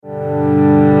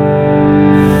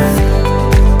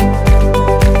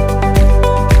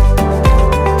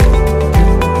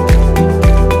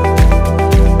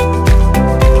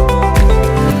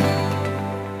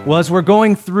Well, as we're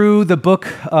going through the book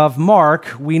of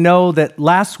Mark, we know that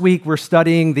last week we're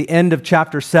studying the end of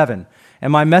chapter 7.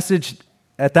 And my message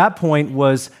at that point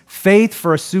was faith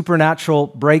for a supernatural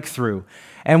breakthrough.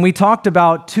 And we talked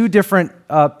about two different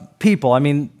people. I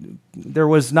mean, there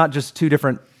was not just two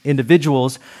different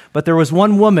individuals, but there was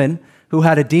one woman who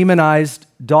had a demonized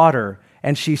daughter,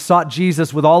 and she sought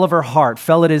Jesus with all of her heart,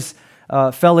 fell at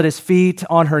his feet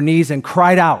on her knees, and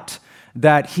cried out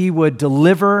that he would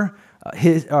deliver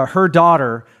her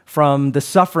daughter from the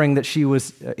suffering that she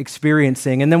was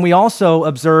experiencing. And then we also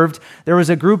observed there was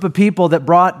a group of people that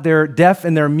brought their deaf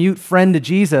and their mute friend to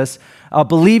Jesus,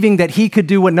 believing that he could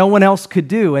do what no one else could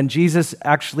do. And Jesus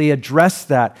actually addressed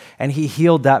that, and he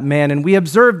healed that man. And we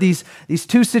observed these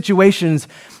two situations,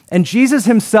 and Jesus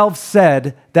himself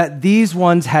said that these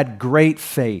ones had great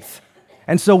faith.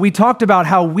 And so we talked about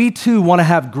how we too want to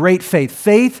have great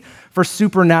faith for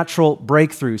supernatural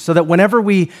breakthrough, so that whenever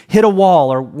we hit a wall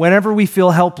or whenever we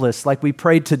feel helpless, like we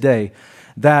prayed today,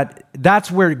 that's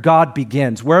where God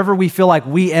begins. Wherever we feel like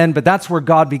we end, but that's where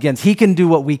God begins. He can do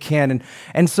what we can.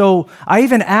 And so I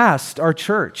even asked our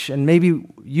church, and maybe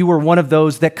you were one of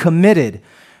those that committed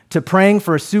to praying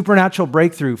for a supernatural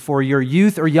breakthrough for your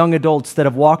youth or young adults that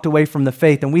have walked away from the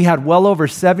faith. And we had well over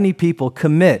 70 people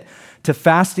commit to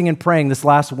fasting and praying this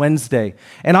last Wednesday.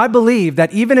 And I believe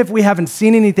that even if we haven't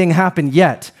seen anything happen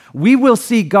yet, we will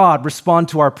see God respond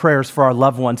to our prayers for our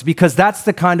loved ones, because that's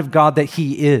the kind of God that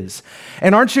He is.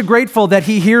 And aren't you grateful that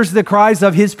He hears the cries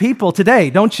of His people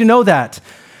today? Don't you know that?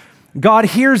 God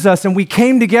hears us, and we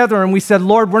came together and we said,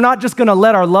 Lord, we're not just going to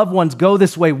let our loved ones go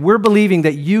this way. We're believing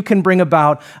that you can bring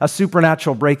about a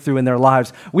supernatural breakthrough in their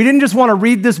lives. We didn't just want to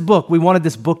read this book. We wanted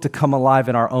this book to come alive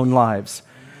in our own lives.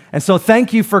 And so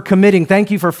thank you for committing.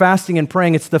 Thank you for fasting and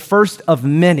praying. It's the first of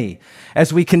many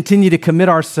as we continue to commit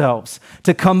ourselves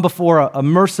to come before a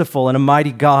merciful and a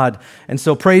mighty God. And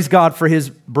so praise God for His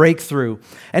breakthrough.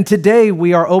 And today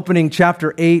we are opening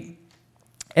chapter 8,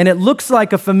 and it looks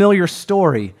like a familiar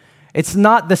story. It's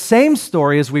not the same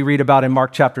story as we read about in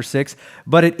Mark chapter 6,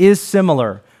 but it is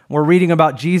similar. We're reading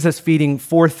about Jesus feeding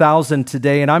 4,000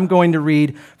 today, and I'm going to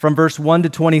read from verse 1 to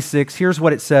 26. Here's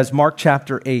what it says, Mark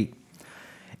chapter 8.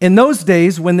 In those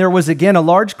days, when there was again a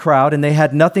large crowd and they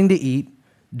had nothing to eat,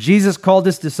 Jesus called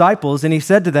His disciples and He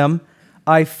said to them,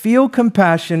 I feel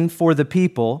compassion for the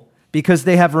people because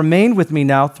they have remained with me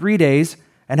now 3 days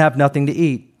and have nothing to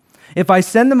eat. If I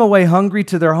send them away hungry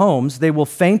to their homes, they will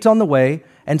faint on the way,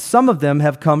 and some of them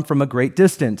have come from a great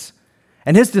distance.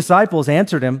 And His disciples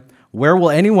answered Him, where will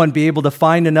anyone be able to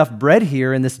find enough bread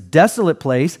here in this desolate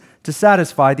place to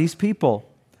satisfy these people?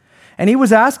 And He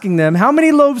was asking them, how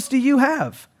many loaves do you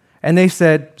have? And they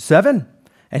said, 7.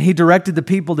 And He directed the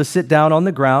people to sit down on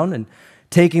the ground, and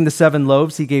taking the 7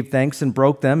 loaves, He gave thanks and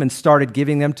broke them and started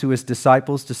giving them to His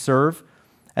disciples to serve.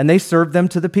 And they served them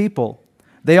to the people.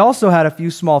 They also had a few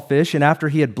small fish, and after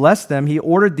He had blessed them, He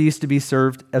ordered these to be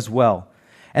served as well.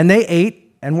 And they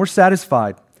ate and were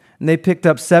satisfied. And they picked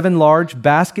up 7 large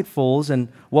basketfuls and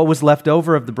what was left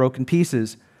over of the broken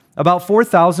pieces. About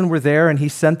 4,000 were there, and He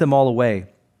sent them all away.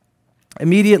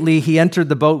 Immediately He entered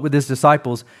the boat with His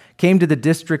disciples, came to the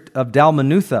district of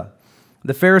Dalmanutha.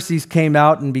 The Pharisees came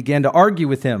out and began to argue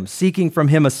with Him, seeking from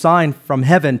Him a sign from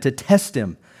heaven to test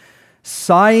Him.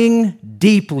 Sighing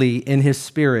deeply in his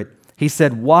spirit, He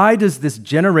said, why does this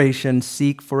generation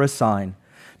seek for a sign?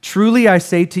 Truly I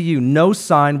say to you, no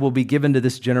sign will be given to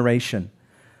this generation.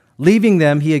 Leaving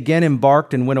them, He again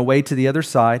embarked and went away to the other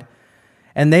side.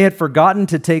 And they had forgotten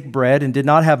to take bread and did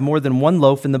not have more than 1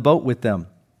 loaf in the boat with them.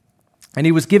 And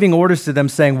He was giving orders to them,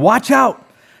 saying, watch out!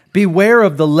 Beware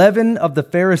of the leaven of the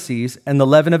Pharisees and the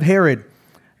leaven of Herod.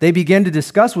 They began to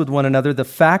discuss with one another the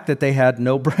fact that they had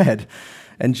no bread.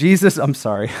 And Jesus,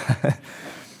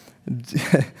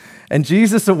 and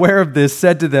Jesus, aware of this,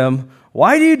 said to them,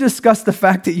 why do you discuss the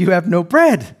fact that you have no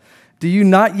bread? Do you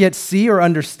not yet see or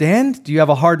understand? Do you have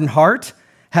a hardened heart?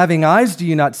 Having eyes, do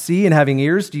you not see? And having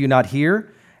ears, do you not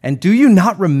hear? And do you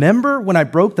not remember when I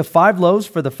broke the 5 loaves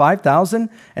for the 5,000?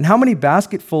 And how many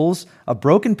basketfuls of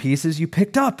broken pieces you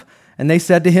picked up? And they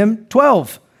said to Him,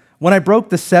 12. When I broke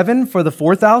the 7 for the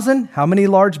 4,000, how many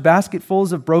large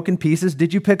basketfuls of broken pieces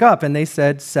did you pick up? And they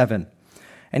said, 7.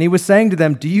 And He was saying to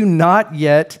them, do you not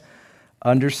yet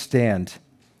understand?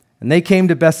 And they came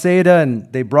to Bethsaida,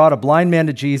 and they brought a blind man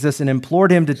to Jesus and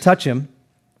implored Him to touch Him.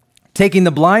 Taking the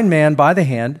blind man by the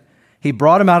hand, He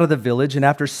brought him out of the village, and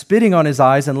after spitting on his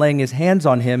eyes and laying His hands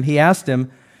on him, He asked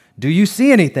him, do you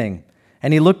see anything?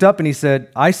 And he looked up and he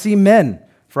said, I see men,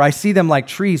 for I see them like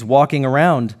trees walking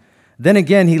around. Then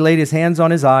again He laid His hands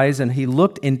on his eyes, and he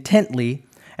looked intently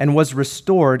and was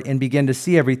restored and began to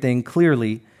see everything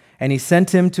clearly. And He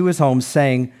sent him to his home,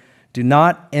 saying, Do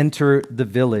not enter the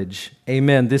village.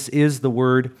 Amen. This is the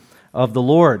word of the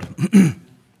Lord.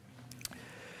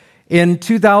 In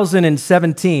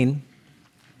 2017,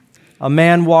 a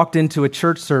man walked into a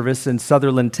church service in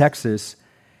Sutherland, Texas,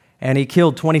 and he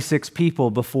killed 26 people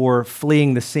before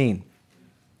fleeing the scene.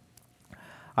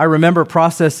 I remember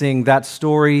processing that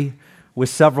story with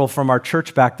several from our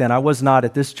church back then. I was not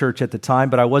at this church at the time,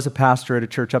 but I was a pastor at a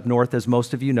church up north, as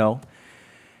most of you know.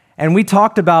 And we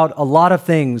talked about a lot of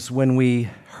things when we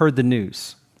heard the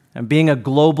news. And being a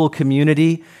global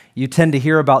community, you tend to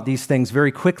hear about these things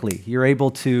very quickly. You're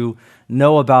able to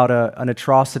know about an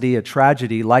atrocity, a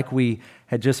tragedy, like we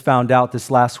had just found out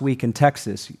this last week in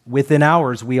Texas. Within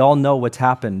hours, we all know what's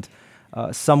happened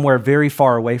somewhere very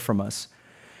far away from us.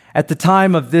 At the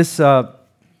time of this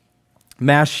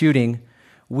mass shooting,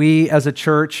 we as a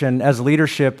church and as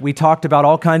leadership, we talked about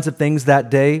all kinds of things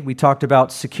that day. We talked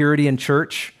about security in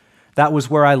church. That was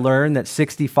where I learned that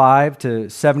 65 to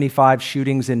 75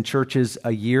 shootings in churches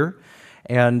a year,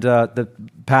 and the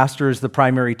pastor is the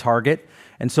primary target.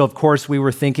 And so, of course, we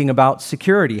were thinking about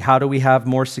security. How do we have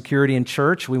more security in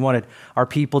church? We wanted our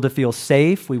people to feel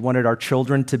safe. We wanted our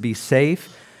children to be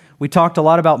safe. We talked a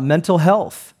lot about mental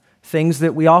health, things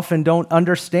that we often don't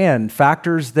understand,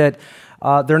 factors that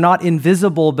they're not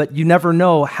invisible, but you never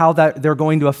know how that they're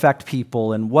going to affect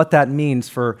people and what that means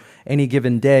for any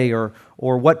given day or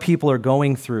what people are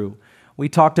going through. We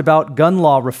talked about gun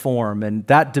law reform, and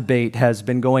that debate has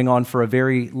been going on for a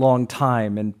very long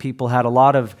time, and people had a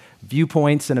lot of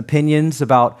viewpoints and opinions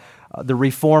about the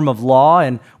reform of law,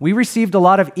 and we received a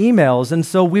lot of emails, and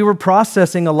so we were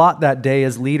processing a lot that day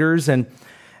as leaders, and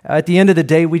at the end of the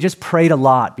day, we just prayed a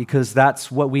lot because that's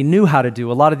what we knew how to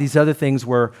do. A lot of these other things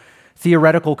were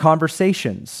theoretical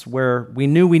conversations where we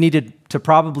knew we needed to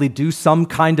probably do some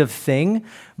kind of thing,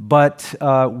 but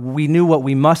we knew what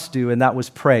we must do, and that was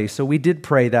pray. So we did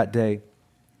pray that day.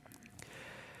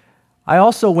 I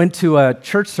also went to a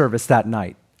church service that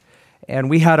night, and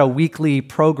we had a weekly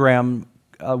program.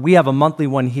 We have a monthly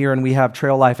one here, and we have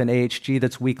Trail Life and AHG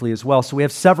that's weekly as well. So we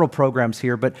have several programs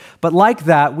here, but like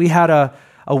that, we had a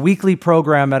weekly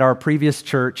program at our previous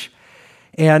church.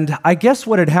 And I guess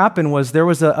what had happened was there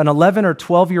was an 11 or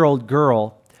 12-year-old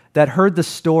girl that heard the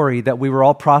story that we were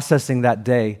all processing that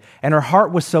day, and her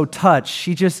heart was so touched,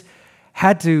 she just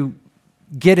had to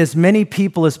get as many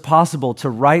people as possible to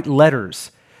write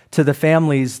letters to the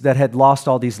families that had lost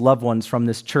all these loved ones from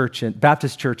this church,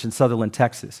 Baptist church in Sutherland,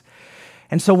 Texas.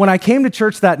 And so when I came to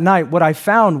church that night, what I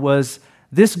found was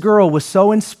this girl was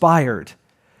so inspired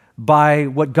by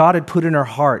what God had put in her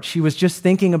heart. She was just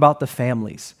thinking about the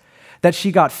families, that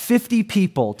she got 50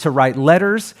 people to write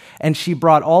letters, and she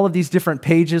brought all of these different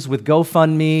pages with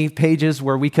GoFundMe pages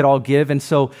where we could all give. And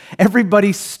so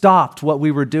everybody stopped what we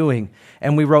were doing,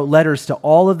 and we wrote letters to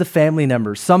all of the family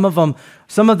members. Some of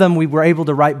them we were able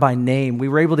to write by name. We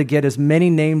were able to get as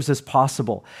many names as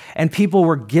possible, and people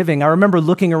were giving. I remember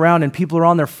looking around, and people are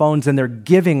on their phones, and they're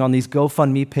giving on these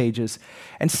GoFundMe pages.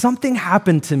 And something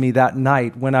happened to me that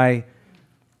night when I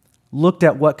looked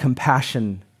at what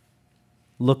compassion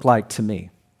looked like to me.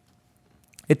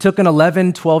 It took an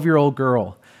 11, 12-year-old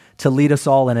girl to lead us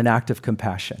all in an act of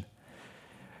compassion.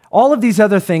 All of these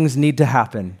other things need to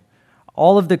happen.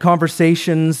 All of the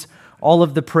conversations, all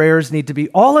of the prayers need to be,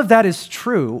 all of that is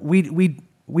true.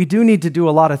 We do need to do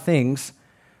a lot of things,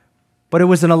 but it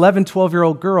was an 11,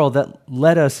 12-year-old girl that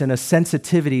led us in a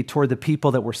sensitivity toward the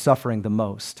people that were suffering the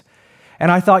most.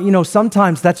 And I thought,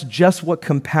 sometimes that's just what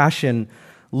compassion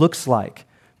looks like.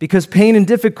 Because pain and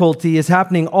difficulty is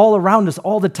happening all around us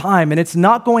all the time, and it's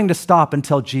not going to stop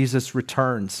until Jesus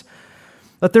returns.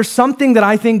 But there's something that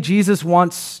I think Jesus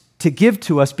wants to give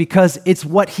to us because it's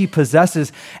what he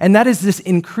possesses, and that is this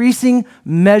increasing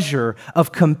measure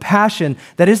of compassion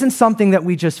that isn't something that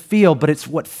we just feel, but it's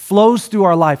what flows through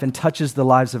our life and touches the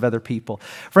lives of other people.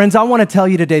 Friends, I want to tell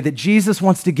you today that Jesus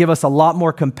wants to give us a lot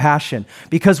more compassion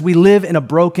because we live in a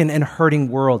broken and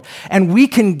hurting world, and we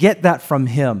can get that from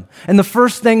him. And the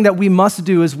first thing that we must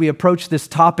do as we approach this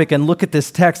topic and look at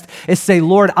this text is say,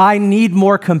 Lord, I need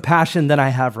more compassion than I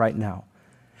have right now.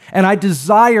 And I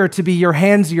desire to be your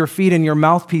hands, your feet, and your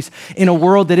mouthpiece in a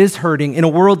world that is hurting, in a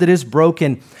world that is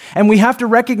broken. And we have to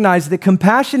recognize that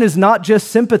compassion is not just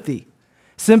sympathy.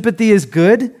 Sympathy is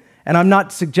good, and I'm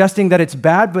not suggesting that it's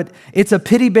bad, but it's a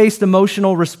pity-based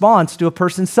emotional response to a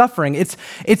person suffering.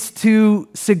 It's to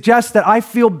suggest that I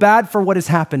feel bad for what has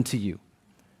happened to you.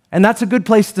 And that's a good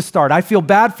place to start. I feel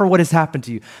bad for what has happened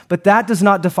to you. But that does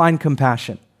not define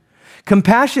compassion.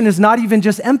 Compassion is not even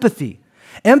just empathy.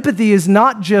 Empathy is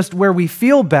not just where we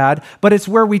feel bad, but it's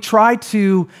where we try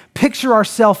to picture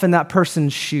ourselves in that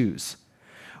person's shoes.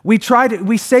 We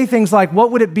say things like, what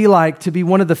would it be like to be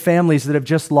one of the families that have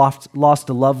just lost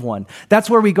a loved one? That's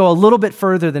where we go a little bit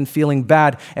further than feeling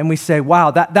bad, and we say,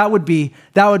 wow, that would be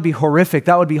horrific,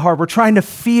 that would be hard. We're trying to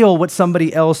feel what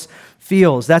somebody else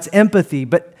feels. That's empathy,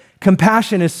 but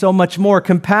compassion is so much more.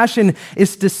 Compassion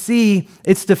is to see,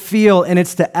 it's to feel, and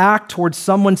it's to act towards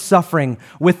someone suffering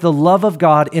with the love of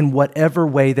God in whatever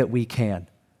way that we can.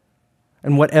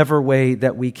 In whatever way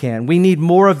that we can. We need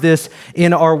more of this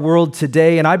in our world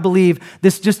today, and I believe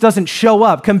this just doesn't show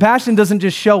up. Compassion doesn't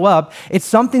just show up. It's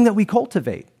something that we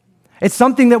cultivate. It's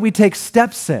something that we take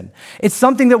steps in. It's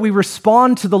something that we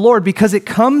respond to the Lord because it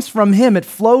comes from Him. It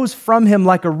flows from Him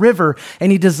like a river,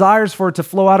 and He desires for it to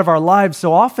flow out of our lives.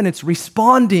 So often it's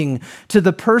responding to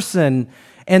the person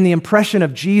and the impression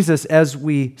of Jesus as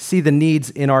we see the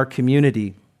needs in our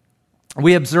community.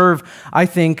 We observe, I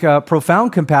think,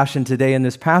 profound compassion today in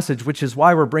this passage, which is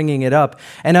why we're bringing it up.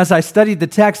 And as I studied the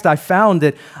text, I found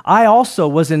that I also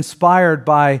was inspired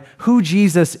by who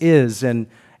Jesus is, and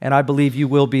I believe you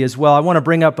will be as well. I want to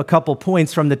bring up a couple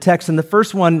points from the text, and the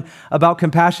first one about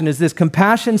compassion is this: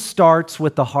 compassion starts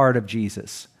with the heart of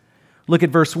Jesus. Look at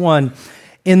verse 1.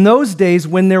 In those days,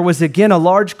 when there was again a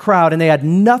large crowd and they had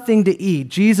nothing to eat,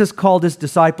 Jesus called His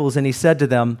disciples and He said to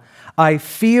them, I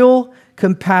feel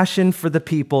compassion for the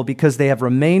people because they have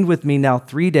remained with me now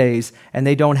 3 days and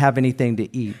they don't have anything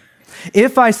to eat.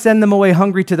 If I send them away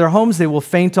hungry to their homes, they will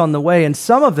faint on the way, and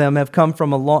some of them have come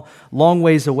from a long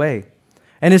ways away.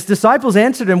 And His disciples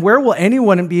answered Him, where will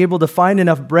anyone be able to find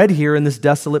enough bread here in this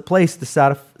desolate place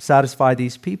to satisfy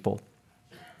these people?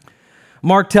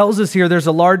 Mark tells us here there's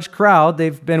a large crowd.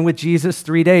 They've been with Jesus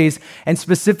 3 days, and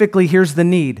specifically here's the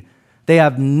need. They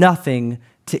have nothing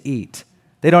to eat.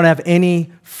 They don't have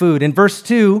any food. In verse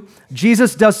 2,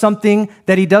 Jesus does something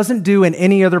that He doesn't do in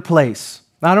any other place.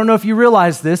 I don't know if you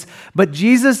realize this, but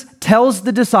Jesus tells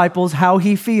the disciples how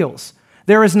He feels.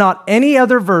 There is not any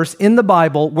other verse in the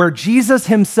Bible where Jesus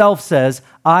Himself says,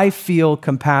 I feel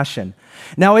compassion.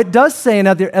 Now, it does say in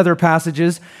other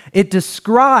passages, it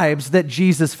describes that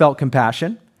Jesus felt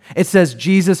compassion. It says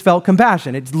Jesus felt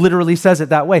compassion. It literally says it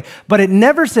that way. But it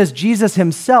never says Jesus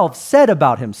Himself said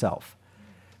about Himself.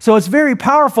 So it's very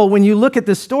powerful when you look at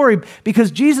this story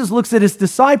because Jesus looks at His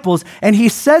disciples and He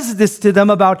says this to them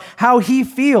about how He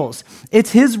feels.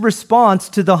 It's His response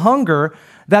to the hunger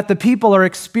that the people are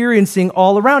experiencing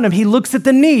all around Him. He looks at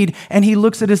the need and He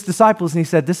looks at His disciples and He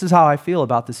said, this is how I feel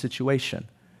about the situation.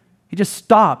 He just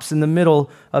stops in the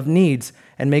middle of needs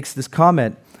and makes this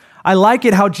comment. I like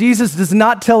it how Jesus does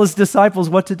not tell His disciples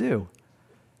what to do.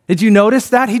 Did you notice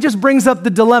that? He just brings up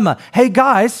the dilemma. Hey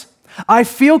guys, I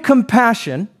feel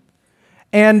compassion,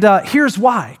 and here's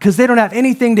why. Because they don't have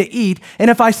anything to eat, and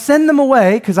if I send them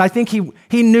away, because I think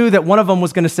he knew that one of them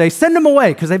was going to say, send them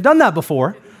away, because they've done that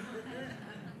before.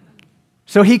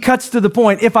 So He cuts to the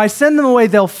point. If I send them away,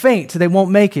 they'll faint. They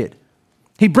won't make it.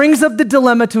 He brings up the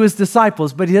dilemma to His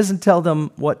disciples, but He doesn't tell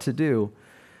them what to do.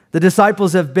 The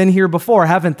disciples have been here before,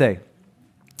 haven't they?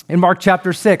 In Mark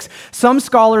chapter 6. Some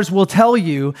scholars will tell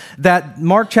you that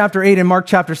Mark chapter 8 and Mark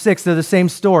chapter 6, they're the same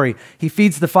story. He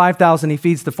feeds the 5,000, He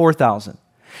feeds the 4,000.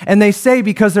 And they say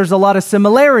because there's a lot of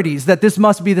similarities that this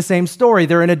must be the same story.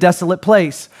 They're in a desolate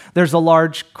place. There's a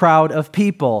large crowd of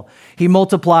people. He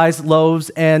multiplies loaves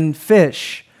and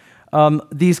fish.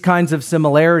 These kinds of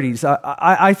similarities.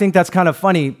 I think that's kind of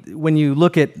funny when you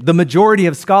look at the majority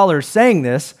of scholars saying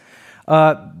this,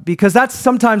 because that's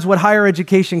sometimes what higher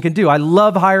education can do. I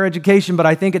love higher education, but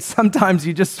I think it's sometimes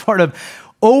you just sort of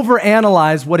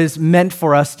overanalyze what is meant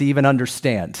for us to even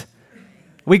understand.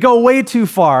 We go way too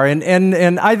far,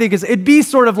 and I think it'd be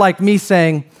sort of like me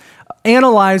saying,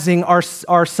 analyzing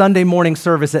our Sunday morning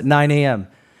service at 9 a.m.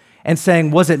 and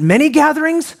saying, was it many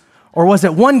gatherings or was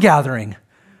it one gathering?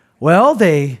 Well,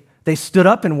 they stood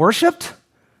up and worshiped,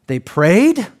 they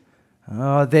prayed,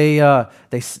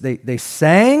 they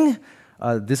sang.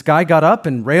 This guy got up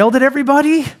and railed at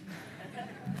everybody.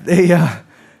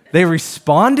 They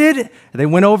responded. They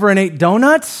went over and ate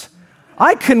donuts.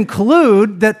 I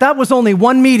conclude that was only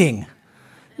one meeting.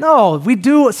 No, we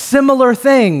do similar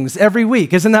things every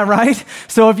week. Isn't that right?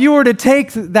 So if you were to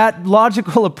take that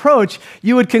logical approach,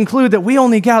 you would conclude that we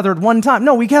only gathered one time.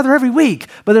 No, we gather every week,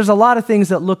 but there's a lot of things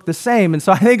that look the same. And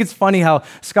so I think it's funny how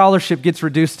scholarship gets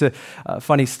reduced to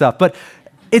funny stuff. But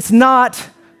it's not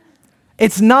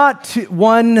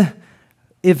one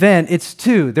event, it's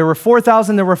two. There were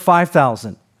 4,000, there were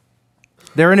 5,000.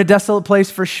 They're in a desolate place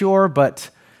for sure,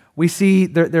 but we see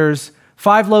there's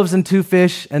 5 loaves and 2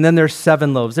 fish, and then there's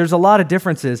 7 loaves. There's a lot of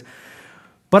differences.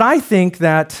 But I think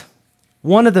that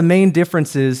one of the main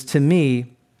differences to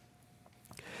me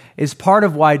is part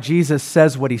of why Jesus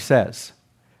says what He says.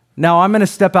 Now, I'm going to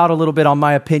step out a little bit on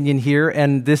my opinion here,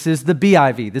 and this is the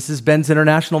BIV. This is Ben's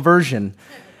International Version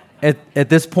at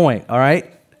this point, all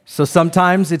right? So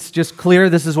sometimes it's just clear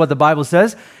this is what the Bible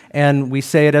says, and we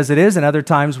say it as it is, and other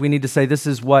times we need to say this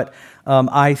is what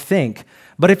I think.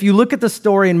 But if you look at the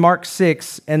story in Mark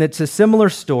 6, and it's a similar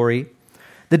story,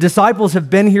 the disciples have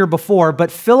been here before, but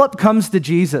Philip comes to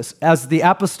Jesus as the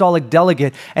apostolic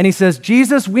delegate, and he says,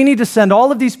 Jesus, we need to send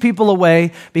all of these people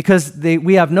away because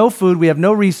we have no food, we have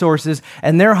no resources,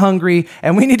 and they're hungry,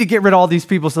 and we need to get rid of all these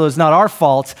people so it's not our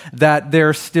fault that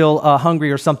they're still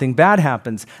hungry or something bad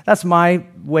happens. That's my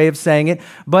way of saying it,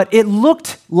 but it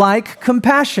looked like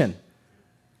compassion.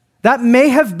 That may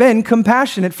have been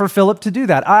compassionate for Philip to do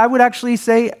that. I would actually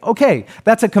say, okay,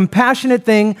 that's a compassionate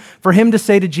thing for him to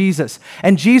say to Jesus.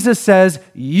 And Jesus says,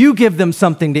 you give them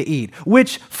something to eat,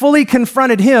 which fully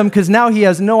confronted him because now he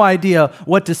has no idea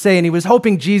what to say, and he was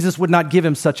hoping Jesus would not give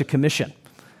him such a commission.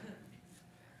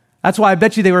 That's why I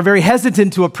bet you they were very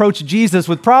hesitant to approach Jesus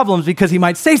with problems because he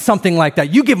might say something like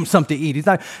that. You give them something to eat. He's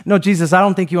like, no, Jesus, I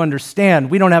don't think you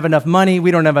understand. We don't have enough money. We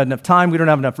don't have enough time. We don't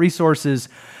have enough resources.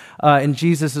 And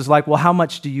Jesus is like, well, how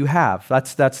much do you have?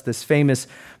 That's this famous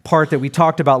part that we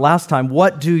talked about last time.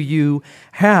 What do you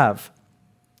have?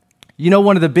 You know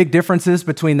one of the big differences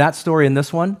between that story and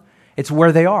this one? It's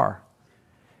where they are.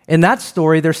 In that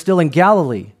story, they're still in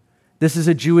Galilee. This is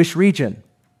a Jewish region.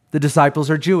 The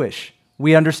disciples are Jewish.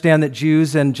 We understand that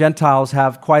Jews and Gentiles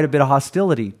have quite a bit of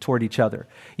hostility toward each other.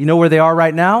 You know where they are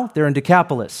right now? They're in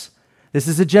Decapolis. This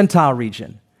is a Gentile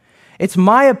region. It's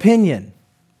my opinion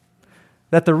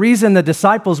that the reason the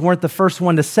disciples weren't the first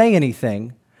one to say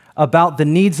anything about the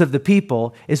needs of the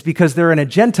people is because they're in a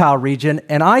Gentile region,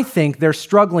 and I think they're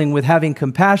struggling with having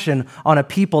compassion on a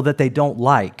people that they don't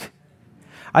like.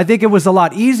 I think it was a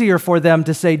lot easier for them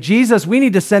to say, Jesus, we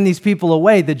need to send these people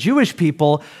away, the Jewish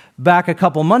people, back a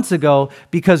couple months ago,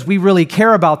 because we really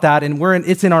care about that, and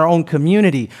it's in our own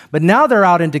community. But now they're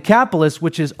out in Decapolis,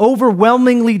 which is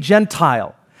overwhelmingly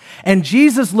Gentile. And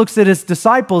Jesus looks at his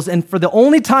disciples and for the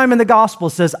only time in the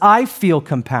gospel says, I feel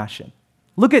compassion.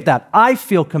 Look at that. I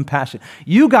feel compassion.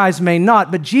 You guys may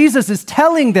not, but Jesus is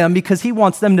telling them because he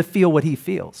wants them to feel what he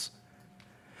feels.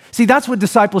 See, that's what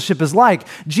discipleship is like.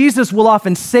 Jesus will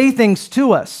often say things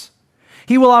to us.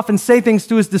 He will often say things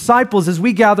to his disciples as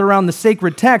we gather around the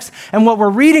sacred text. And what we're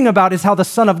reading about is how the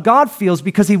Son of God feels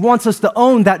because he wants us to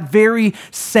own that very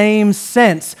same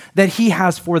sense that he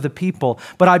has for the people.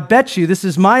 But I bet you, this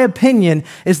is my opinion,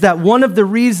 is that one of the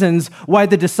reasons why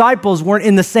the disciples weren't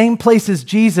in the same place as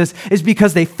Jesus is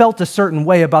because they felt a certain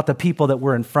way about the people that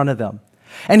were in front of them.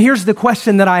 And here's the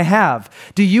question that I have.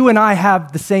 Do you and I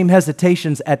have the same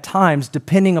hesitations at times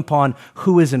depending upon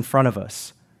who is in front of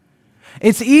us?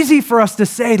 It's easy for us to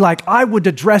say, like, I would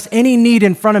address any need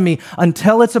in front of me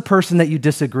until it's a person that you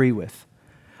disagree with,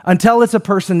 until it's a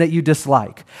person that you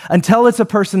dislike, until it's a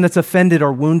person that's offended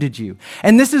or wounded you.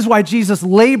 And this is why Jesus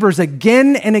labors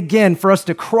again and again for us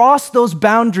to cross those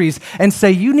boundaries and say,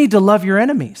 you need to love your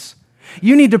enemies.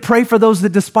 You need to pray for those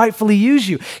that despitefully use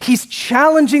you. He's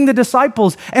challenging the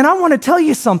disciples. And I want to tell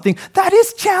you something, that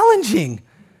is challenging.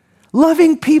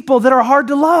 Loving people that are hard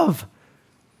to love.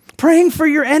 Praying for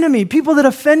your enemy, people that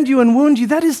offend you and wound you,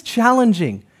 that is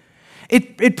challenging.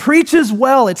 It preaches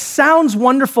well. It sounds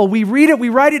wonderful. We read it, we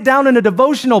write it down in a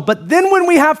devotional, but then when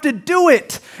we have to do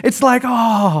it, it's like,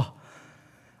 oh,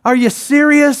 are you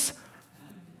serious?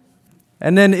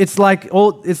 And then it's like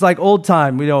old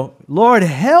time. We go, Lord,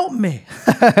 help me.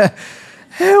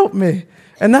 Help me.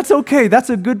 And that's okay. That's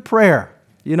a good prayer.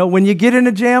 You know, when you get in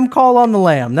a jam, call on the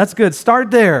Lamb. That's good. Start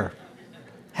there.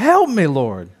 Help me,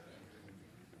 Lord.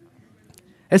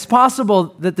 It's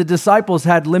possible that the disciples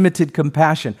had limited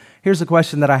compassion. Here's a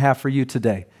question that I have for you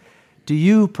today. Do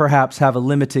you perhaps have a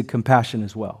limited compassion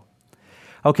as well?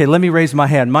 Okay, let me raise my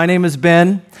hand. My name is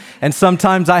Ben, and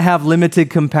sometimes I have limited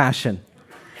compassion.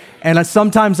 And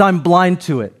sometimes I'm blind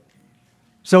to it.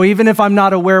 So even if I'm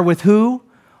not aware with who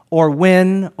or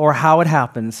when or how it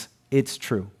happens, it's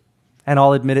true. And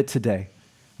I'll admit it today.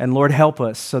 And Lord, help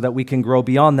us so that we can grow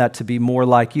beyond that to be more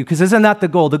like you. Because isn't that the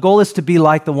goal? The goal is to be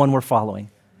like the one we're following.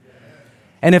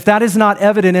 And if that is not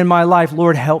evident in my life,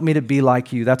 Lord, help me to be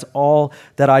like you. That's all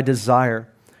that I desire.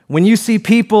 When you see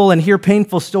people and hear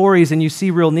painful stories and you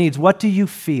see real needs, what do you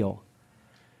feel?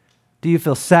 Do you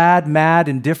feel sad, mad,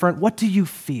 indifferent? What do you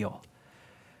feel?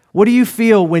 What do you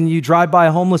feel when you drive by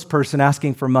a homeless person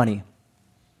asking for money?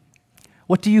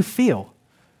 What do you feel?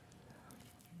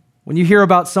 When you hear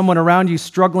about someone around you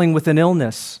struggling with an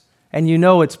illness and you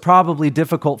know it's probably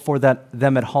difficult for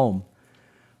them at home,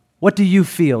 what do you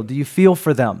feel? Do you feel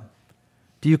for them?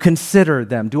 Do you consider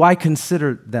them? Do I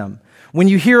consider them? When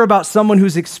you hear about someone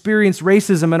who's experienced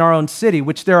racism in our own city,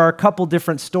 which there are a couple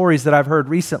different stories that I've heard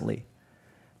recently,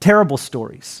 terrible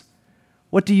stories,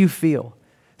 what do you feel?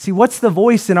 See, what's the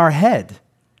voice in our head?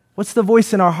 What's the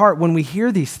voice in our heart when we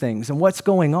hear these things, and what's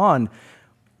going on?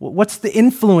 What's the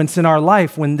influence in our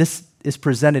life when this is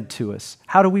presented to us?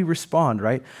 How do we respond,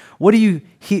 right? When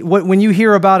you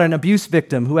hear about an abuse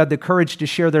victim who had the courage to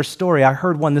share their story, I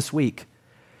heard one this week.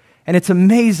 And it's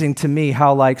amazing to me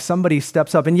how somebody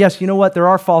steps up. And yes, you know what? There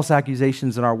are false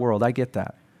accusations in our world. I get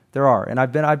that. There are. And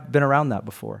I've been around that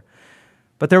before.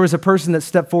 But there was a person that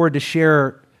stepped forward to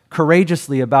share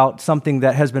courageously about something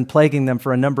that has been plaguing them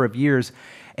for a number of years.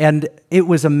 And it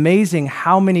was amazing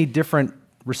how many different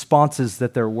responses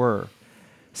that there were.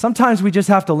 Sometimes we just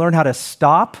have to learn how to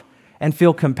stop and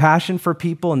feel compassion for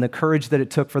people and the courage that it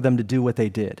took for them to do what they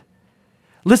did.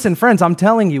 Listen, friends, I'm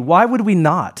telling you, why would we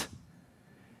not?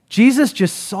 Jesus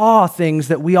just saw things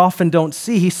that we often don't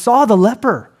see. He saw the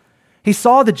leper. He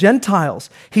saw the Gentiles.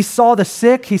 He saw the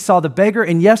sick. He saw the beggar.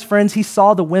 And yes, friends, he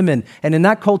saw the women. And in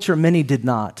that culture, many did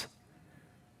not.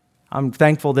 I'm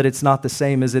thankful that it's not the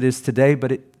same as it is today,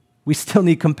 but we still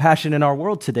need compassion in our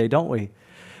world today, don't we?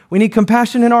 We need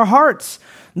compassion in our hearts.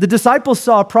 The disciples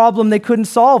saw a problem they couldn't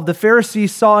solve. The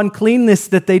Pharisees saw uncleanness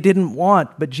that they didn't want,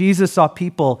 but Jesus saw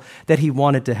people that he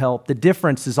wanted to help. The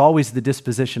difference is always the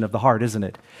disposition of the heart, isn't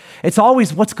it? It's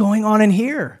always what's going on in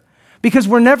here. Because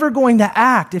we're never going to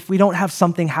act if we don't have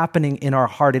something happening in our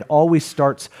heart. It always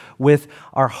starts with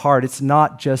our heart. It's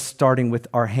not just starting with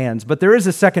our hands. But there is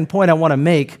a second point I want to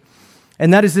make,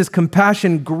 and that is this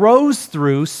compassion grows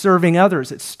through serving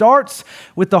others. It starts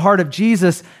with the heart of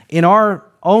Jesus in our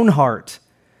own heart,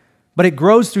 but it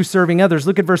grows through serving others.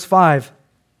 Look at verse 5.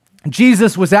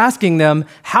 Jesus was asking them,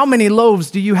 "How many loaves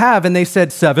do you have?" And they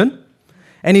said, 7.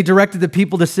 And he directed the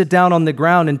people to sit down on the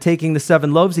ground, and taking the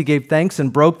 7 loaves, he gave thanks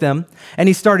and broke them. And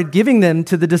he started giving them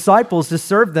to the disciples to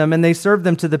serve them, and they served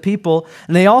them to the people.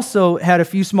 And they also had a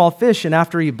few small fish, and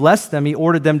after he blessed them, he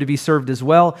ordered them to be served as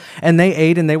well. And they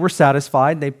ate, and they were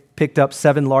satisfied. They picked up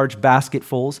 7 large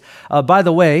basketfuls. By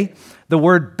the way, the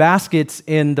word baskets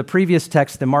in the previous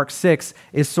text in Mark 6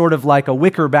 is sort of like a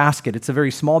wicker basket. It's a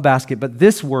very small basket, but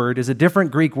this word is a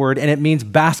different Greek word, and it means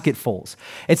basketfuls.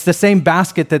 It's the same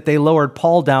basket that they lowered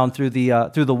Paul down through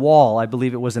the wall. I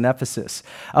believe it was in Ephesus.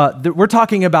 We're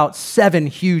talking about 7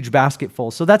 huge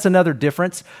basketfuls, so that's another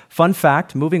difference. Fun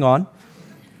fact, moving on.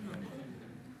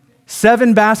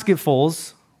 7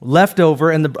 basketfuls left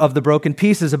over of the broken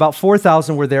pieces. About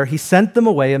 4,000 were there. He sent them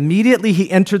away. Immediately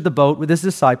he entered the boat with his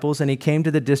disciples, and he came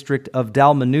to the district of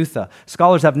Dalmanutha.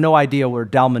 Scholars have no idea where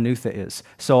Dalmanutha is.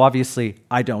 So obviously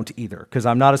I don't either, because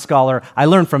I'm not a scholar. I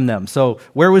learned from them. So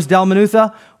where was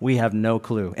Dalmanutha? We have no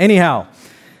clue. Anyhow,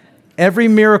 every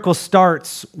miracle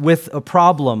starts with a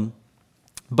problem,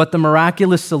 but the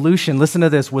miraculous solution, listen to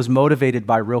this, was motivated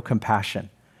by real compassion.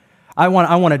 I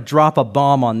want to drop a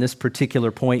bomb on this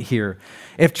particular point here.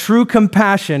 If true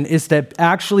compassion is to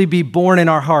actually be born in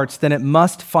our hearts, then it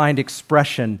must find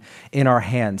expression in our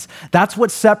hands. That's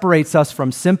what separates us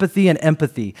from sympathy and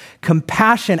empathy.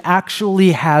 Compassion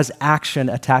actually has action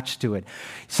attached to it.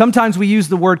 Sometimes we use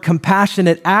the word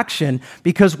compassionate action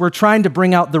because we're trying to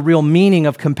bring out the real meaning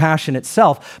of compassion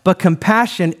itself. But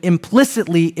compassion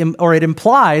it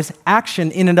implies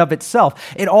action in and of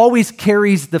itself. It always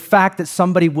carries the fact that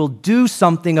somebody will do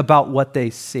something about what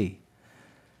they see.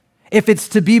 If it's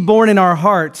to be born in our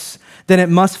hearts, then it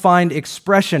must find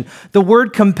expression. The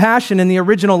word compassion in the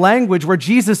original language, where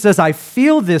Jesus says, "I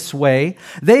feel this way,"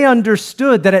 they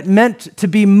understood that it meant to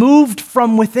be moved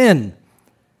from within.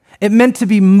 It meant to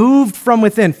be moved from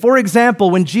within. For example,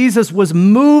 when Jesus was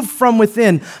moved from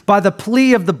within by the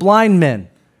plea of the blind men,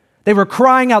 they were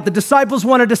crying out. The disciples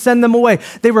wanted to send them away.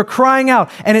 They were crying out,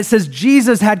 and it says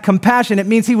Jesus had compassion. It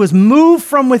means he was moved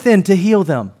from within to heal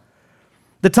them.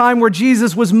 The time where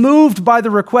Jesus was moved by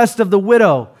the request of the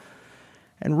widow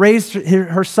and raised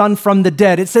her son from the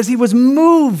dead, it says he was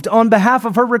moved on behalf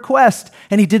of her request,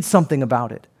 and he did something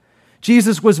about it.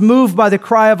 Jesus was moved by the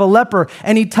cry of a leper,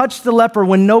 and he touched the leper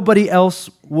when nobody else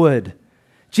would.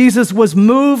 Jesus was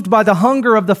moved by the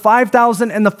hunger of the 5,000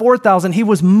 and the 4,000. He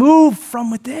was moved from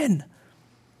within.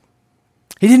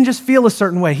 He didn't just feel a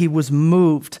certain way. He was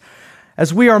moved.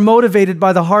 As we are motivated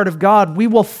by the heart of God, we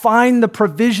will find the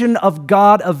provision of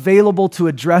God available to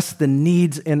address the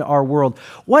needs in our world.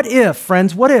 What if,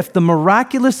 friends, the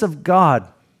miraculous of God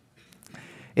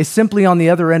is simply on the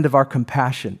other end of our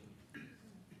compassion?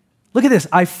 Look at this.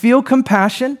 I feel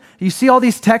compassion. You see all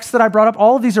these texts that I brought up?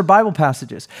 All of these are Bible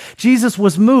passages. Jesus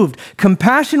was moved.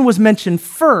 Compassion was mentioned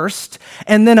first,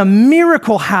 and then a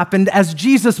miracle happened as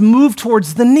Jesus moved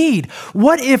towards the need.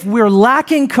 What if we're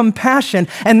lacking compassion,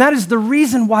 and that is the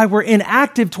reason why we're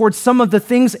inactive towards some of the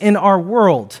things in our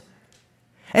world?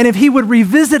 And if he would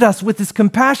revisit us with this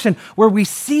compassion where we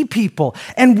see people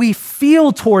and we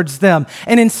feel towards them,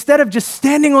 and instead of just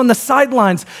standing on the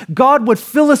sidelines, God would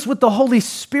fill us with the Holy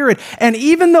Spirit. And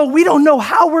even though we don't know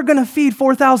how we're going to feed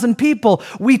 4,000 people,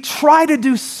 we try to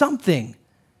do something.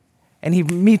 And he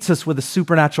meets us with a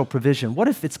supernatural provision. What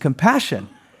if it's compassion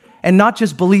and not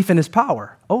just belief in his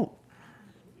power? Oh,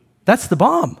 that's the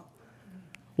bomb.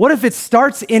 What if it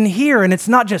starts in here and it's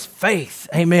not just faith?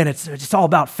 Amen. It's all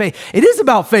about faith. It is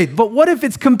about faith, but what if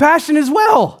it's compassion as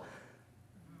well?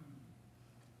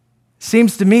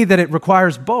 Seems to me that it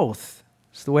requires both.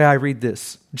 It's the way I read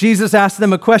this. Jesus asked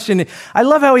them a question. I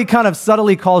love how he kind of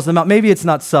subtly calls them out. Maybe it's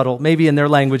not subtle. Maybe in their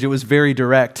language it was very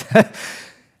direct.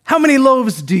 How many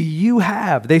loaves do you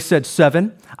have? They said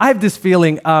 7. I have this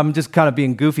feeling, just kind of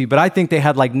being goofy, but I think they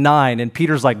had like 9, and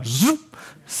Peter's like, zoop.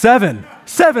 7.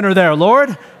 7 are there,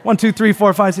 Lord. 1, 2, 3,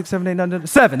 4, 5, 6, 7, 8, 9, 10.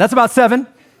 7. That's about 7.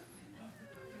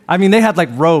 I mean, they had like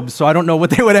robes, so I don't know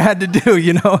what they would have had to do,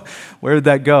 you know. Where did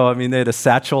that go? I mean, they had a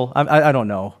satchel. I don't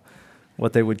know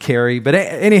what they would carry. But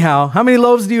anyhow, how many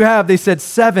loaves do you have? They said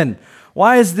 7.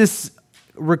 Why is this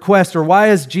request, or why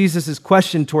is Jesus'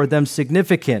 question toward them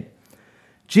significant?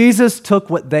 Jesus took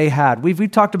what they had. We've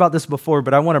talked about this before,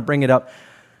 but I want to bring it up.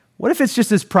 What if it's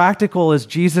just as practical as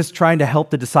Jesus trying to help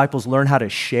the disciples learn how to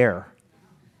share?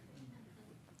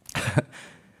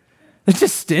 They're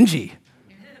just stingy.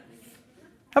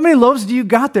 How many loaves do you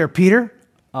got there, Peter?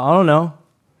 I don't know.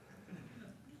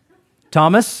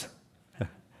 Thomas?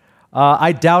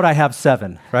 I doubt I have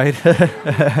 7, right?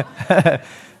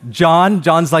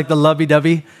 John's like the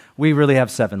lovey-dovey. We really have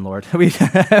 7, Lord.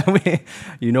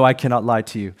 You know I cannot lie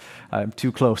to you. I'm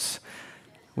too close.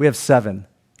 We have 7.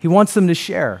 He wants them to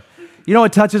share. You know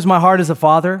what touches my heart as a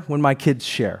father? When my kids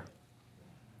share.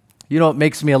 You know what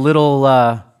makes me a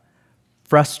little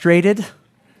frustrated?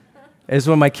 Is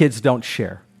when my kids don't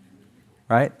share,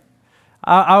 right?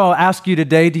 I'll ask you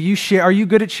today, do you share? Are you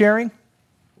good at sharing?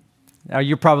 Now,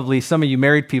 you're probably, some of you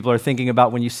married people are thinking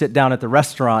about when you sit down at the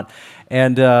restaurant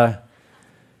and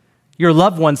your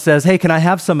loved one says, hey, can I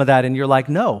have some of that? And you're like,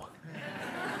 no.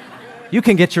 You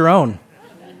can get your own.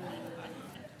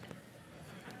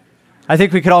 I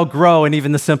think we could all grow in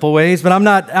even the simple ways, but I'm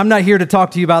not here to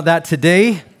talk to you about that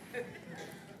today.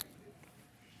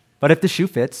 But if the shoe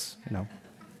fits, you know.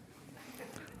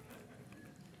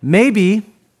 Maybe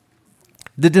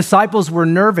the disciples were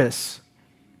nervous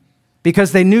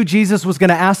because they knew Jesus was going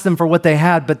to ask them for what they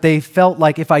had, but they felt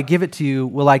like, if I give it to you,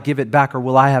 will I give it back, or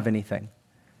will I have anything?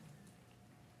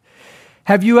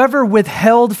 Have you ever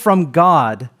withheld from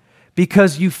God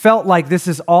because you felt like this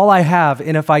is all I have,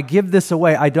 and if I give this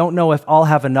away, I don't know if I'll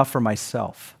have enough for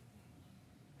myself?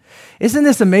 Isn't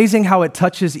this amazing how it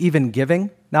touches even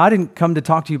giving? Now, I didn't come to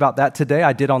talk to you about that today.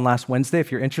 I did on last Wednesday.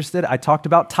 If you're interested, I talked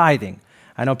about tithing.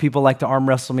 I know people like to arm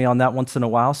wrestle me on that once in a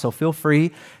while, so feel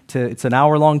free to, it's an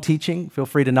hour-long teaching. Feel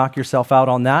free to knock yourself out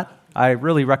on that. I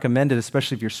really recommend it,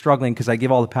 especially if you're struggling, because I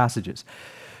give all the passages.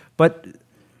 But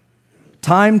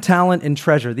time, talent, and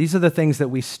treasure, these are the things that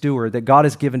we steward, that God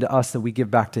has given to us, that we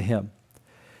give back to him.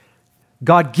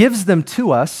 God gives them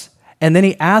to us, and then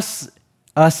he asks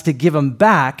us to give them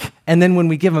back, and then when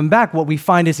we give them back, what we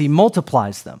find is he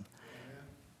multiplies them.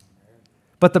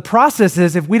 But the process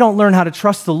is, if we don't learn how to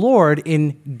trust the Lord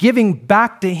in giving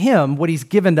back to him what he's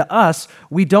given to us,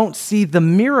 we don't see the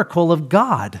miracle of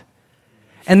God.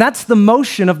 And that's the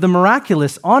motion of the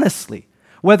miraculous, honestly.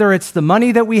 Whether it's the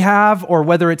money that we have, or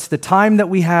whether it's the time that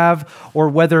we have, or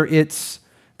whether it's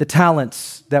the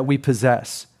talents that we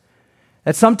possess.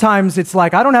 That sometimes it's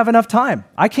like, I don't have enough time.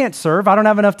 I can't serve. I don't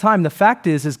have enough time. The fact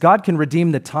is God can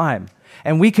redeem the time,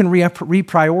 and we can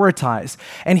reprioritize.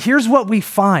 And here's what we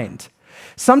find.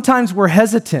 Sometimes we're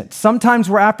hesitant. Sometimes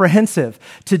we're apprehensive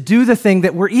to do the thing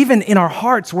that we're even in our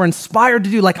hearts, we're inspired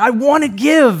to do. Like, I want to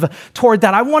give toward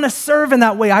that. I want to serve in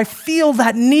that way. I feel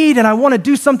that need and I want to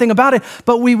do something about it,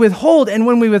 but we withhold. And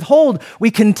when we withhold,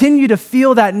 we continue to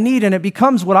feel that need, and it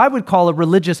becomes what I would call a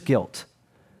religious guilt.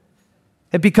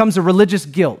 It becomes a religious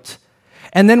guilt.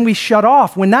 And then we shut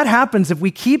off. When that happens, if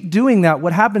we keep doing that,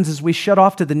 what happens is we shut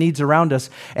off to the needs around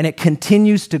us, and it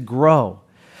continues to grow.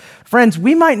 Friends,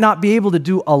 we might not be able to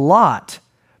do a lot,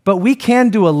 but we can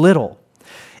do a little.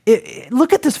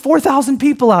 Look at this 4,000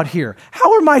 people out here.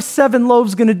 How are my 7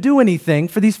 loaves going to do anything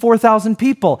for these 4,000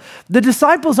 people? The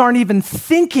disciples aren't even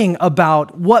thinking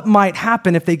about what might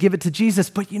happen if they give it to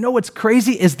Jesus. But you know what's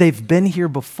crazy is they've been here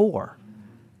before.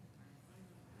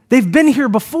 They've been here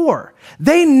before.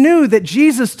 They knew that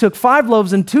Jesus took 5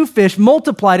 loaves and 2 fish,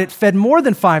 multiplied it, fed more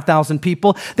than 5,000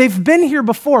 people. They've been here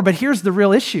before, but here's the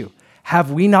real issue.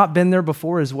 Have we not been there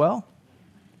before as well?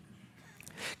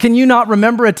 Can you not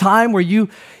remember a time where you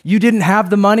didn't have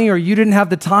the money or you didn't have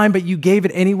the time, but you gave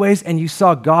it anyways, and you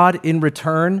saw God in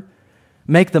return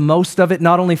make the most of it,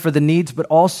 not only for the needs, but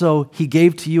also He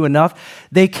gave to you enough?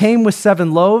 They came with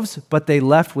 7 loaves, but they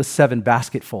left with 7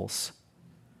 basketfuls.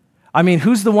 I mean,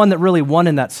 who's the one that really won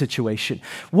in that situation?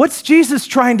 What's Jesus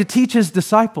trying to teach His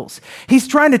disciples? He's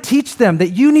trying to teach them that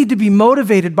you need to be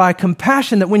motivated by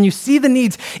compassion, that when you see the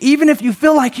needs, even if you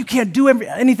feel like you can't do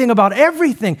anything about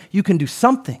everything, you can do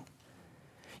something.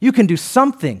 You can do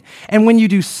something. And when you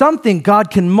do something, God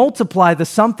can multiply the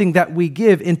something that we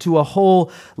give into a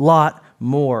whole lot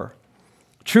more.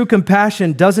 True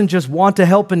compassion doesn't just want to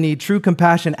help a need. True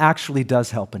compassion actually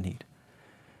does help a need.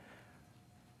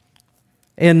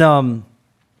 In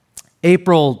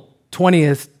April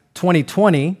 20th,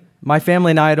 2020, my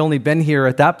family and I had only been here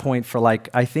at that point for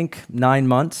I think 9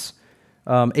 months,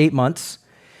 8 months.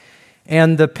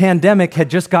 And the pandemic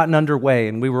had just gotten underway,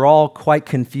 and we were all quite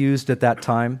confused at that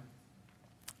time.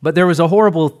 But there was a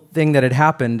horrible thing that had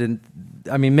happened, and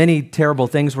I mean, many terrible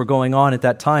things were going on at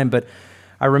that time. But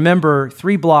I remember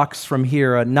 3 blocks from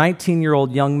here, a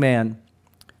 19-year-old young man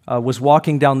was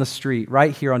walking down the street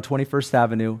right here on 21st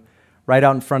Avenue, right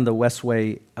out in front of the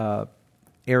Westway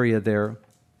area there,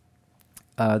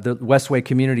 the Westway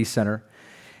Community Center.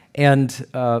 And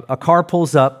a car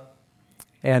pulls up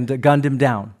and gunned him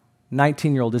down.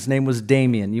 19-year-old, his name was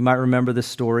Damien. You might remember this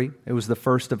story. It was the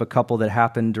first of a couple that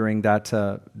happened during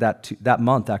that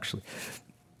month, actually.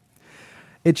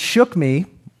 It shook me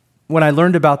when I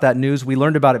learned about that news. We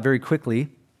learned about it very quickly.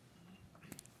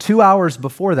 2 hours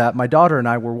before that, my daughter and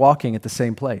I were walking at the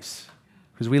same place,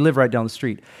 because we live right down the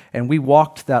street. And we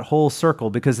walked that whole circle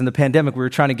because in the pandemic, we were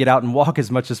trying to get out and walk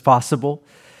as much as possible.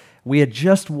 We had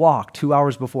just walked 2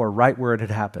 hours before, right where it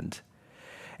had happened.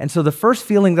 And so the first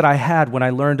feeling that I had when I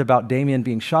learned about Damien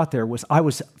being shot there was I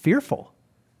was fearful,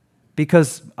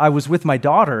 because I was with my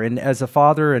daughter, and as a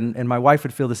father, and my wife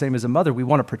would feel the same as a mother, we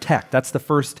want to protect. That's the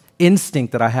first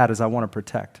instinct that I had, is I want to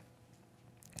protect.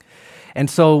 And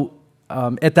so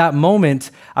at that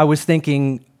moment, I was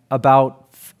thinking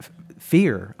about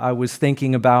fear. I was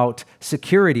thinking about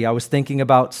security. I was thinking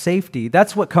about safety.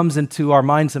 That's what comes into our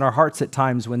minds and our hearts at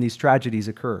times when these tragedies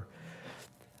occur.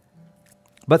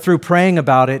 But through praying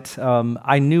about it,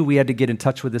 I knew we had to get in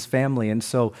touch with his family. And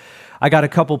so I got a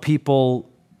couple people,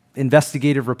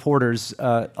 investigative reporters,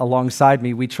 alongside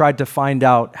me. We tried to find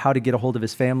out how to get a hold of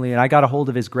his family, and I got a hold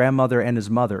of his grandmother and his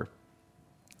mother.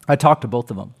 I talked to both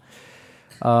of them.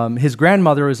 His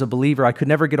grandmother is a believer. I could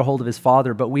never get a hold of his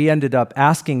father, but we ended up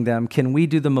asking them, can we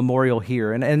do the memorial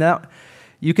here? And that,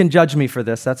 you can judge me for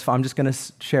this. That's fine. I'm just going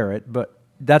to share it. But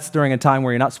that's during a time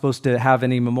where you're not supposed to have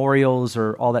any memorials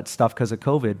or all that stuff because of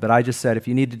COVID. But I just said, if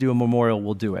you need to do a memorial,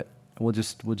 we'll do it. We'll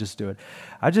just do it.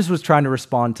 I just was trying to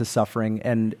respond to suffering.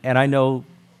 And I know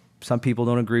some people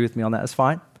don't agree with me on that. That's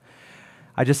fine.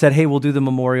 I just said, hey, we'll do the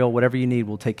memorial. Whatever you need,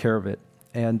 we'll take care of it.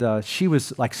 And she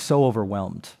was so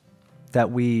overwhelmed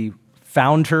that we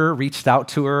found her, reached out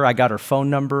to her. I got her phone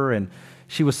number, and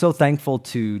she was so thankful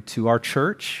to our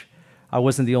church. I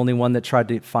wasn't the only one that tried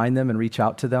to find them and reach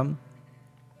out to them.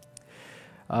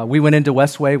 We went into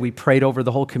Westway. We prayed over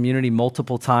the whole community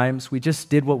multiple times. We just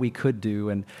did what we could do,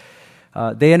 and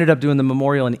they ended up doing the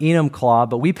memorial in Enumclaw,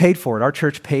 but we paid for it. Our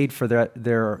church paid for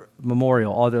their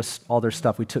memorial, all their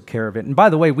stuff. We took care of it. And by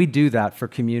the way, we do that for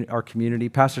our community.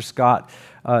 Pastor Scott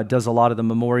does a lot of the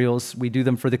memorials. We do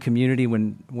them for the community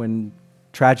when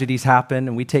tragedies happen,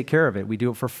 and we take care of it. We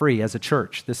do it for free as a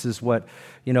church. This is what,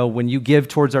 when you give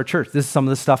towards our church, this is some of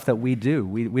the stuff that we do.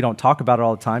 We don't talk about it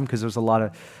all the time because there's a lot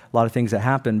of things that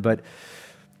happen, but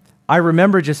I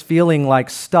remember just feeling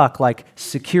stuck,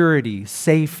 security,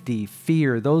 safety,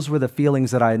 fear. Those were the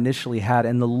feelings that I initially had,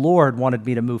 and the Lord wanted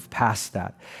me to move past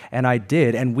that. And I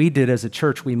did, and we did as a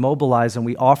church. We mobilized and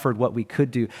we offered what we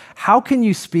could do. How can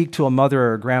you speak to a mother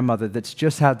or a grandmother that's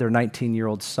just had their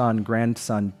 19-year-old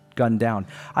grandson gunned down?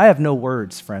 I have no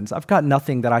words, friends. I've got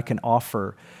nothing that I can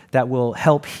offer that will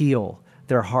help heal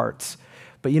their hearts.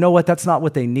 But you know what? That's not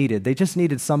what they needed. They just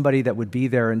needed somebody that would be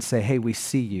there and say, hey, we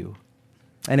see you.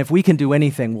 And if we can do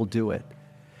anything, we'll do it.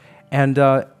 And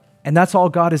And that's all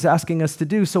God is asking us to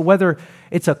do. So whether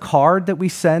it's a card that we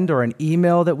send or an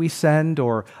email that we send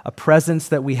or a presence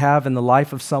that we have in the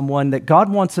life of someone, that God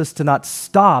wants us to not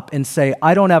stop and say,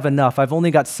 I don't have enough. I've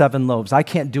only got 7 loaves. I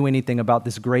can't do anything about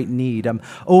this great need. I'm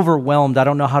overwhelmed. I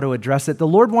don't know how to address it. The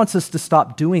Lord wants us to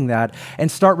stop doing that and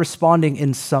start responding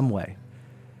in some way.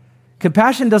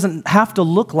 Compassion doesn't have to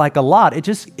look like a lot.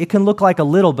 It can look like a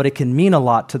little, but it can mean a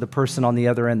lot to the person on the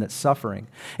other end that's suffering.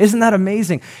 Isn't that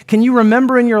amazing? Can you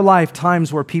remember in your life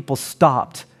times where people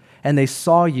stopped and they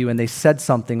saw you and they said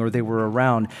something or they were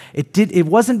around? It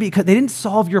wasn't because they didn't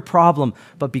solve your problem,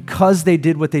 but because they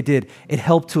did what they did, it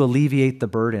helped to alleviate the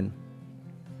burden.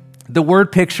 The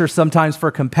word picture sometimes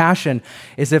for compassion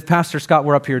is if Pastor Scott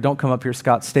were up here, don't come up here,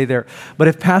 Scott, stay there. But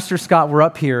if Pastor Scott were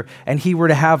up here and he were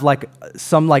to have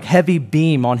some heavy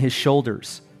beam on his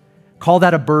shoulders, call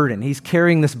that a burden. He's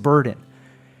carrying this burden.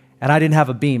 And I didn't have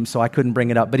a beam, so I couldn't bring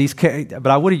it up. But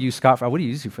I would have used Scott, I would have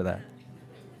used you for that.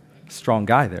 Strong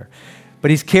guy there.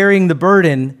 But he's carrying the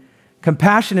burden.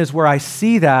 Compassion is where I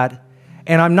see that,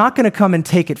 and I'm not going to come and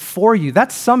take it for you.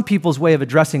 That's some people's way of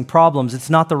addressing problems. It's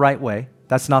not the right way.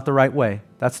 That's not the right way.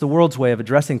 That's the world's way of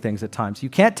addressing things at times. You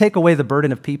can't take away the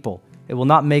burden of people. It will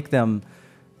not make them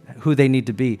who they need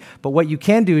to be. But what you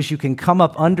can do is you can come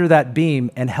up under that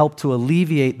beam and help to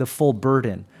alleviate the full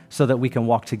burden so that we can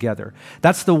walk together.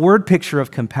 That's the word picture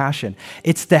of compassion.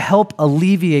 It's to help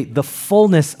alleviate the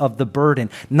fullness of the burden,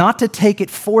 not to take it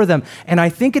for them. And I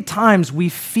think at times we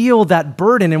feel that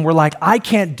burden and we're like, I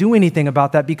can't do anything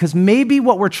about that, because maybe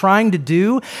what we're trying to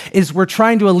do is we're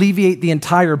trying to alleviate the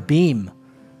entire beam.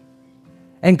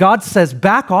 And God says,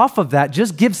 back off of that,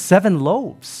 just give 7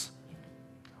 loaves.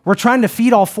 We're trying to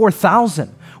feed all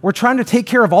 4,000. We're trying to take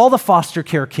care of all the foster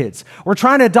care kids. We're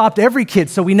trying to adopt every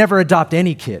kid so we never adopt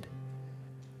any kid.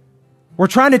 We're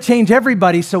trying to change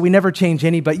everybody so we never change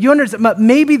anybody. You understand? But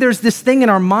maybe there's this thing in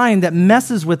our mind that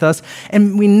messes with us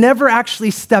and we never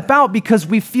actually step out because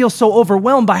we feel so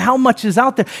overwhelmed by how much is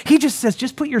out there. He just says,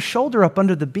 just put your shoulder up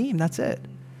under the beam. That's it.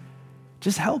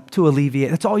 Just help to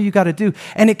alleviate. That's all you got to do.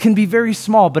 And it can be very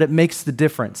small, but it makes the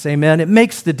difference. Amen? It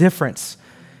makes the difference.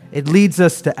 It leads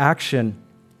us to action.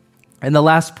 And the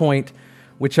last point,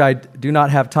 which I do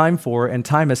not have time for, and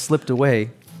time has slipped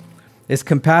away, is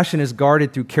compassion is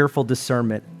guarded through careful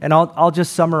discernment. And I'll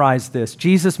just summarize this.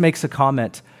 Jesus makes a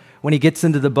comment when he gets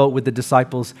into the boat with the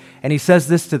disciples, and he says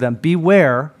this to them: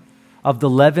 beware of the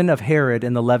leaven of Herod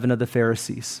and the leaven of the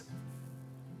Pharisees.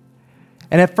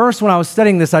 And at first when I was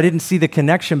studying this, I didn't see the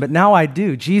connection, but now I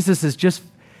do. Jesus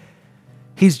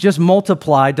he's just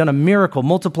multiplied, done a miracle,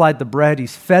 multiplied the bread.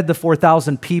 He's fed the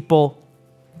 4,000 people.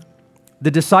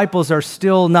 The disciples are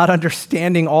still not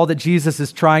understanding all that Jesus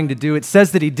is trying to do. It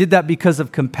says that he did that because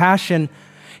of compassion.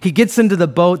 He gets into the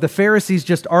boat. The Pharisees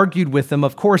just argued with him.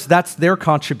 Of course, that's their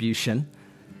contribution.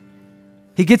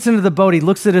 He gets into the boat. He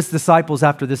looks at his disciples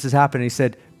after this has happened. And he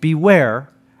said, beware,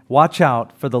 watch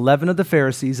out for the leaven of the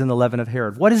Pharisees and the leaven of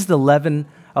Herod. What is the leaven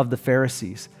of the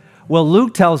Pharisees? Well,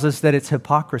 Luke tells us that it's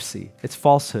hypocrisy. It's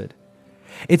falsehood.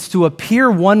 It's to appear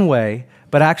one way,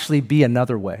 but actually be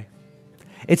another way.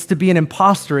 It's to be an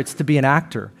imposter. It's to be an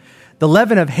actor. The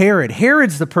leaven of Herod.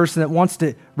 Herod's the person that wants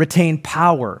to retain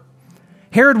power.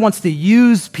 Herod wants to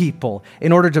use people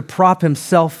in order to prop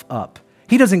himself up.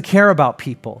 He doesn't care about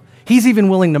people. He's even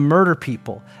willing to murder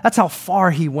people. That's how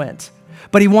far he went.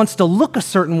 But he wants to look a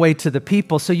certain way to the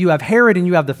people. So you have Herod and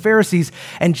you have the Pharisees.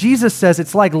 And Jesus says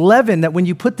it's like leaven, that when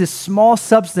you put this small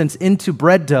substance into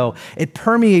bread dough, it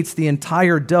permeates the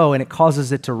entire dough and it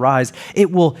causes it to rise.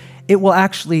 It will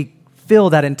actually fill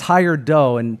that entire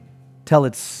dough until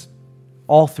it's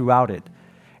all throughout it.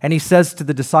 And he says to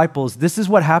the disciples, this is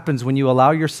what happens when you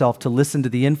allow yourself to listen to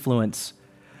the influence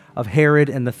of Herod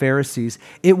and the Pharisees.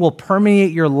 It will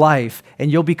permeate your life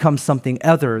and you'll become something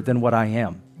other than what I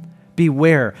am.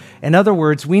 Beware. In other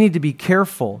words, we need to be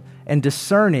careful and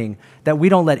discerning that we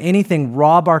don't let anything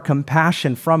rob our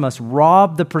compassion from us,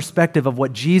 rob the perspective of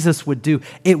what Jesus would do.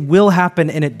 It will happen,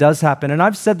 and it does happen. And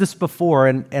I've said this before,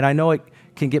 and I know it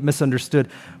can get misunderstood,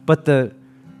 but the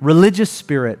religious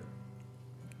spirit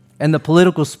and the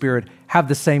political spirit have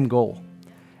the same goal.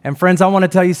 And friends, I want to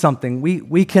tell you something.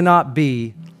 We cannot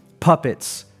be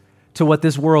puppets to what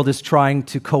this world is trying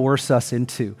to coerce us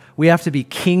into. We have to be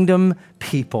kingdom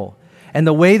people. And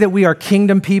the way that we are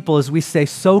kingdom people is we stay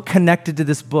so connected to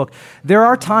this book. There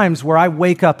are times where I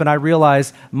wake up and I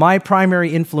realize my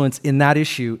primary influence in that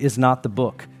issue is not the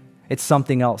book. It's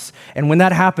something else. And when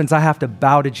that happens, I have to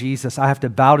bow to Jesus. I have to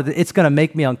bow to it's going to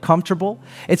make me uncomfortable.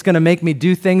 It's going to make me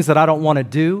do things that I don't want to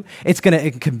do. It's going to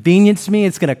inconvenience me.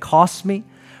 It's going to cost me.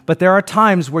 But there are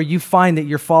times where you find that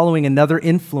you're following another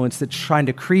influence that's trying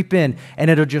to creep in, and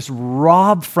it'll just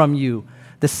rob from you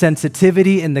the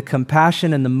sensitivity and the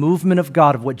compassion and the movement of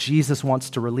God of what Jesus wants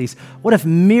to release. What if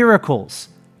miracles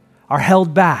are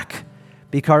held back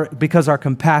because our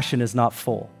compassion is not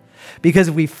full? Because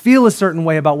if we feel a certain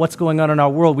way about what's going on in our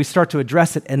world, we start to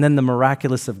address it, and then the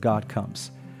miraculous of God comes.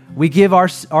 We give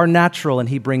our natural, and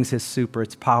he brings his super.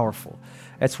 It's powerful.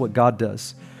 That's what God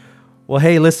does. Well,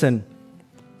 hey, listen,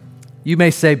 you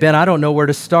may say, Ben, I don't know where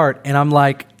to start. And I'm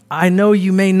like, I know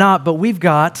you may not, but we've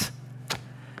got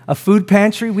a food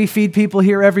pantry. We feed people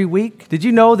here every week. Did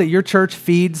you know that your church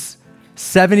feeds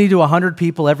 70 to 100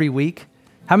 people every week?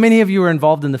 How many of you are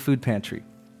involved in the food pantry?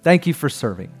 Thank you for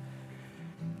serving.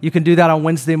 You can do that on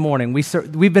Wednesday morning.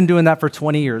 We've been doing that for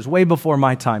 20 years, way before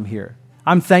my time here.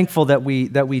 I'm thankful that we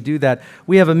do that.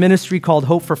 We have a ministry called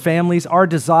Hope for Families. Our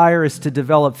desire is to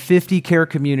develop 50 care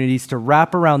communities to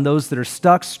wrap around those that are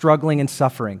stuck, struggling, and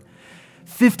suffering.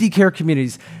 50 care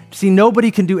communities. See, nobody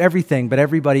can do everything, but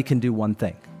everybody can do one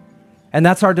thing. And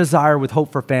that's our desire with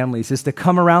Hope for Families, is to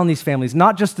come around these families,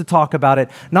 not just to talk about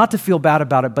it, not to feel bad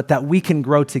about it, but that we can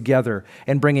grow together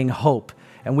in bringing hope.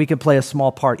 And we can play a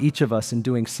small part, each of us, in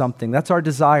doing something. That's our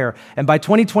desire. And by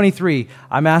 2023,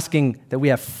 I'm asking that we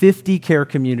have 50 care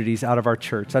communities out of our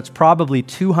church. That's probably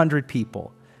 200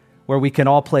 people where we can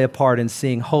all play a part in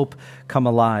seeing hope come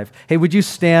alive. Hey, would you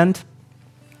stand?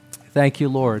 Thank you,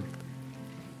 Lord.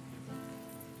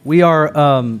 We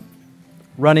are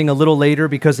running a little later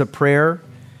because of prayer,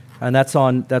 and that's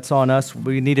on us.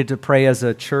 We needed to pray as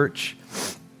a church.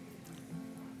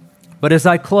 But as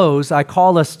I close, I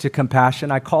call us to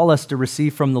compassion. I call us to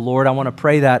receive from the Lord. I want to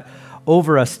pray that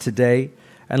over us today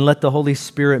and let the Holy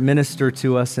Spirit minister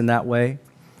to us in that way.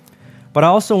 But I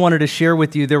also wanted to share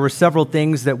with you, there were several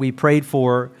things that we prayed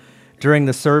for during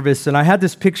the service. And I had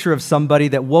this picture of somebody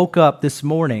that woke up this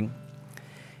morning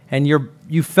and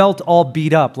you felt all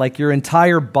beat up, like your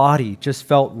entire body just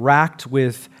felt racked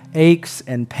with aches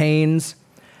and pains.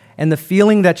 And the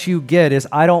feeling that you get is,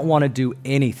 I don't want to do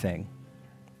anything.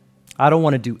 I don't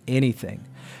want to do anything.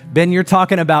 Ben, you're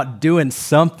talking about doing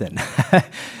something.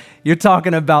 You're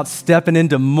talking about stepping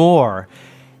into more.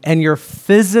 And your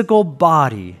physical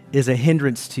body is a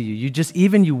hindrance to you.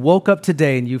 You woke up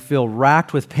today and you feel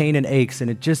racked with pain and aches.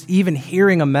 And it just, even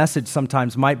hearing a message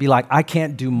sometimes might be like, I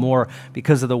can't do more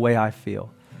because of the way I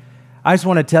feel. I just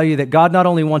want to tell you that God not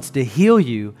only wants to heal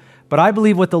you, but I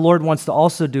believe what the Lord wants to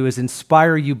also do is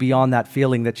inspire you beyond that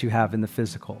feeling that you have in the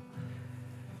physical.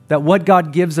 That what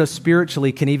God gives us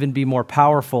spiritually can even be more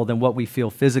powerful than what we feel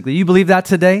physically. You believe that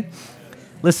today?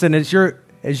 Listen,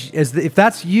 if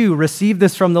that's you, receive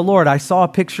this from the Lord. I saw a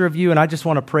picture of you, and I just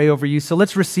want to pray over you. So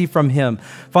let's receive from him.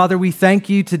 Father, we thank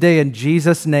you today in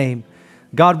Jesus' name.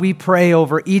 God, we pray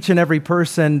over each and every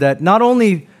person that not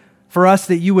only for us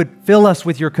that you would fill us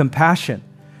with your compassion,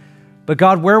 but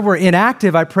God, where we're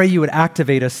inactive, I pray you would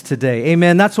activate us today.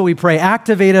 Amen. That's what we pray.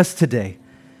 Activate us today.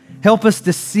 Help us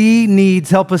to see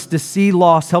needs, help us to see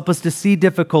loss, help us to see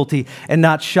difficulty and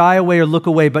not shy away or look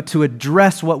away, but to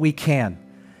address what we can.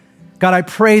 God, I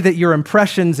pray that your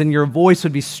impressions and your voice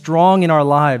would be strong in our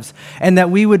lives and that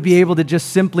we would be able to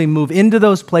just simply move into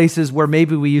those places where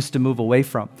maybe we used to move away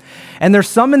from. And there's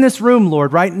some in this room,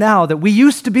 Lord, right now that we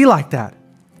used to be like that,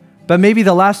 but maybe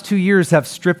the last 2 years have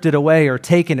stripped it away or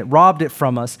taken it, robbed it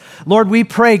from us. Lord, we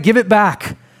pray, give it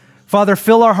back. Father,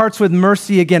 fill our hearts with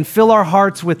mercy again. Fill our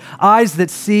hearts with eyes that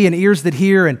see and ears that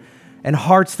hear and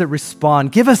hearts that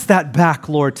respond. Give us that back,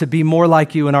 Lord, to be more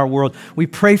like you in our world. We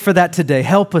pray for that today.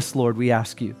 Help us, Lord, we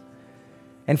ask you.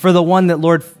 And for the one that,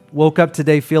 Lord, woke up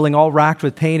today feeling all racked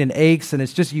with pain and aches, and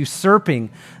it's just usurping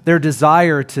their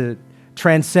desire to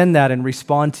transcend that and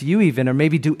respond to you even, or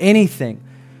maybe do anything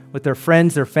with their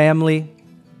friends, their family.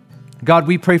 God,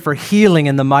 we pray for healing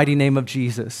in the mighty name of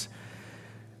Jesus.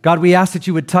 God, we ask that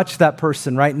you would touch that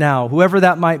person right now, whoever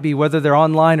that might be, whether they're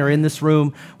online or in this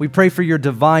room. We pray for your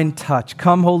divine touch.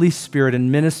 Come, Holy Spirit,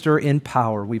 and minister in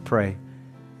power, we pray.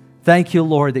 Thank you,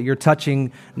 Lord, that you're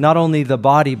touching not only the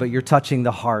body, but you're touching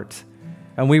the heart.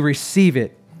 And we receive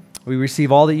it. We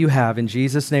receive all that you have. In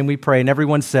Jesus' name we pray. And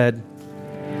everyone said,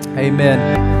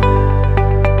 amen.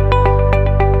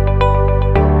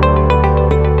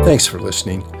 Thanks for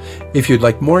listening. If you'd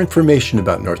like more information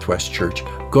about Northwest Church,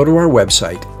 go to our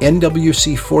website,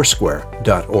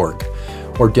 nwcfoursquare.org,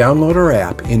 or download our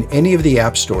app in any of the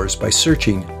app stores by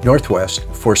searching Northwest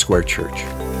Foursquare Church.